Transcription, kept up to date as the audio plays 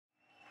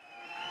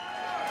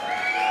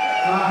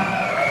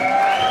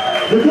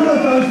Wir können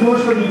uns gar nicht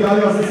vorstellen, wie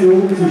geil das ist, hier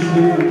oben zu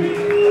stehen.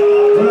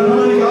 Und dann kann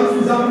man die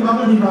ganzen Sachen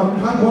machen, die man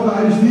Punkrocker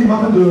eigentlich nie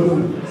machen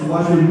dürfen. Zum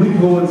Beispiel ein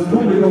Mikro ins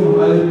Publikum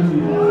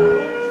halten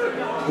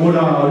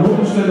oder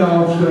Notenstände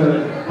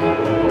aufstellen.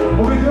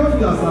 Und wir dürfen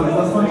das alles,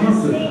 das ist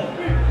fantastisch.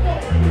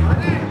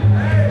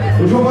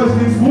 Ich hoffe, euch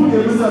geht's gut,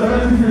 ihr müsst ja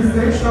relativ viel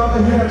Stage-Starter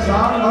hier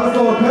ertragen, alles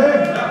doch okay?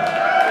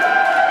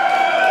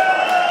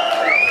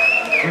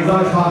 Ihr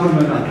seid harte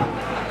Männer.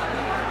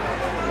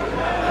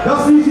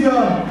 Das Lied hier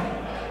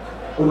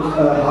und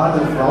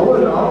harte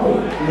Frauen auch.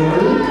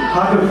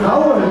 Harte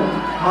Frauen,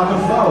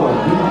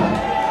 genau.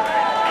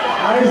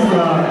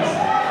 Eisland,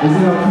 wir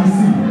sind ja PC.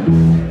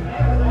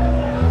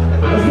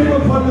 Es geht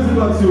um folgende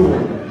Situation.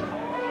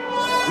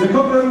 Ihr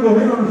kommt irgendwo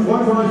hin und ein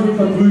Freund von euch wird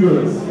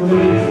verprügelt. Und ihr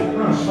denkt,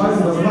 na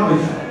scheiße, was mache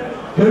ich?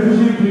 Helfe ich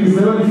ihm, kriege ich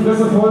selber die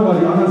Fresse voll, weil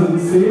die anderen sind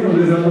 10 und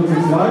ihr seid nur zu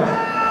zweit.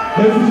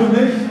 Helfe ich ihm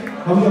nicht,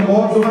 habe ich am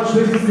Morgen so ein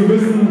schlechtes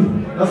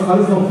Gewissen, dass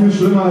alles noch viel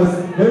schlimmer ist.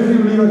 Helfe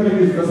ihm lieber,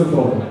 kriege ich die Fresse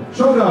voll.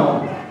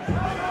 Showdown!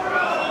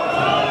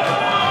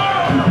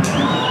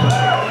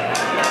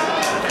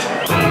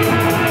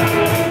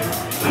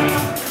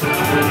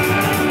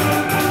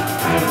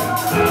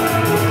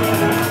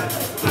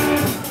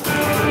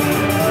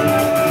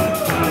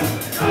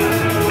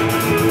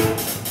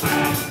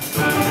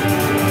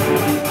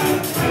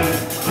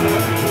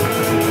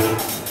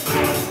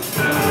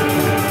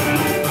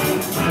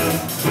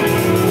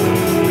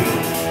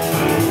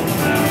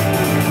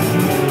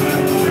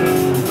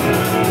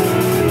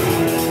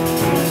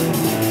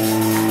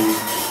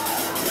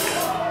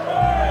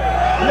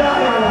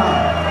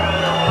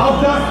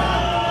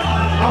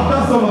 Auch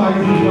das soll man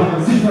eigentlich nicht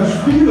machen, sich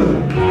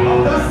verspielen.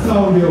 Auch das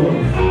trauen wir uns.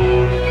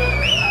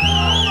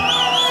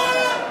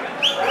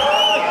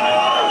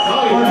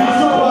 Und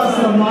diesmal war es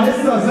der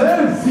Meister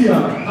selbst hier.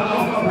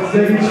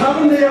 Der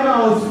Gitarrenlehrer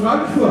aus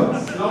Frankfurt.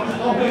 Ich glaube, ich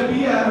brauche mehr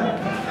Bier.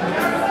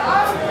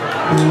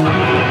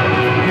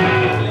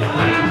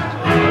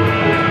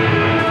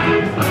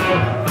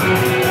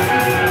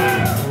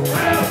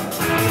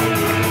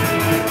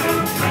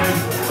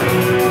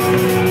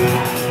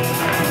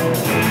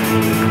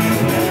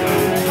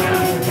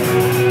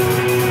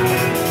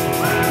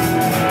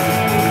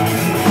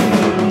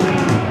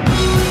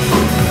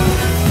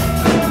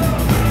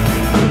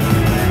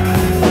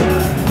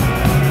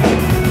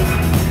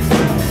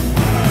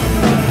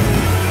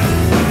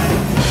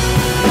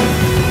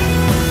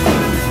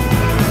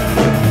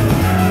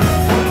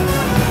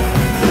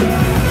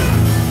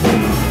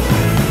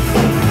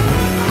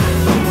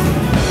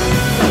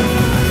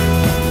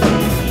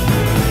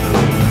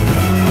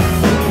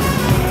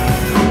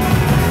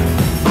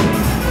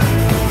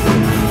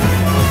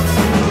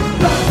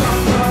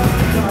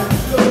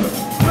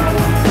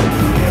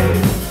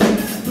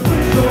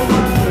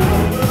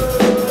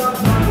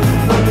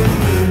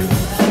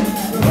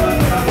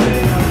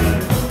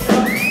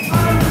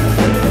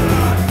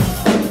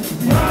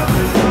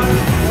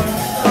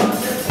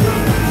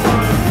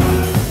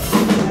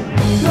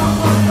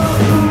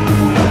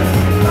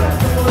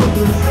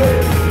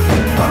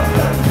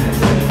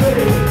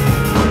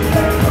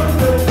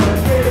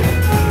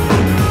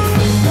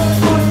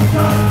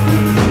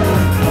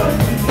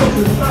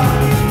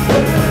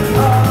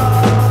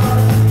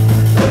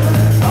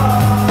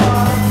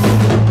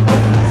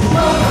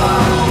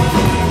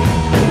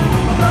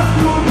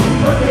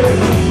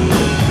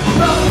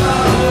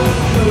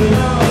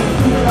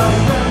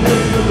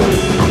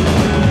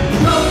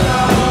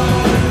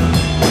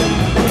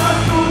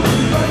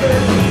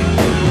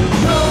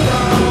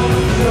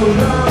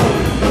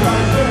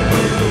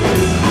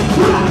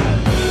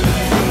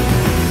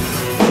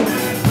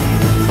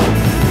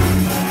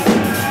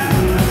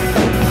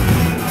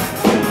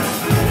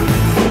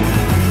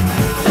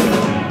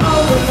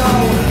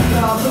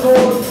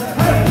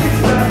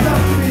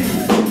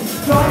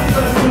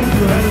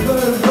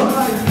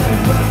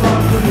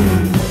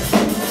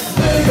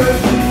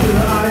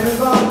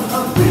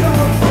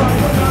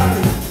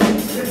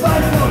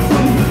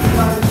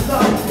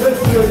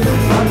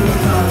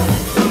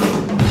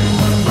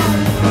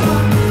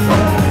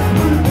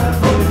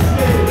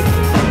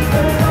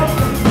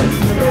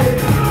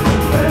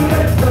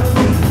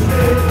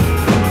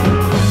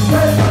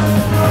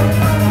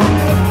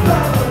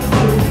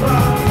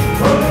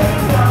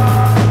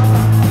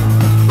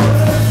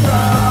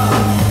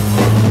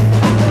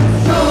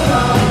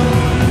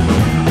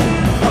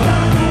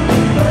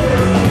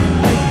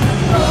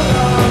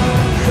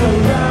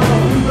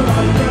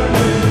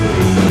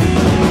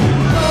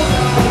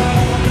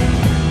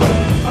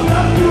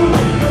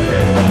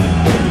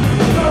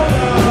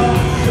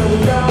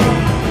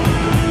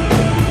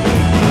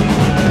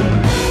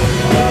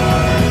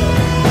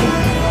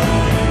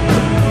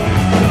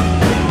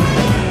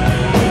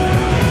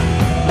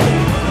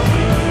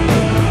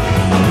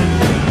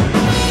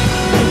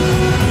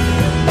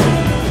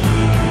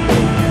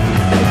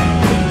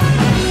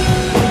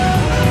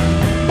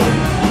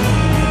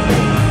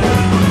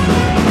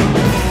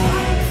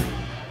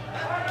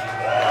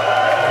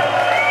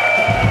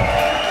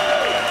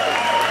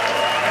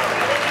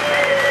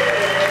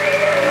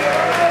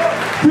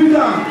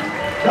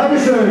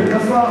 Dankeschön,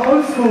 das war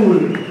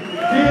oldschool.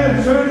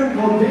 Vielen schönen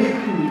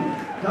Trompeten.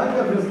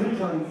 Danke fürs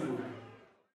Mittanzen.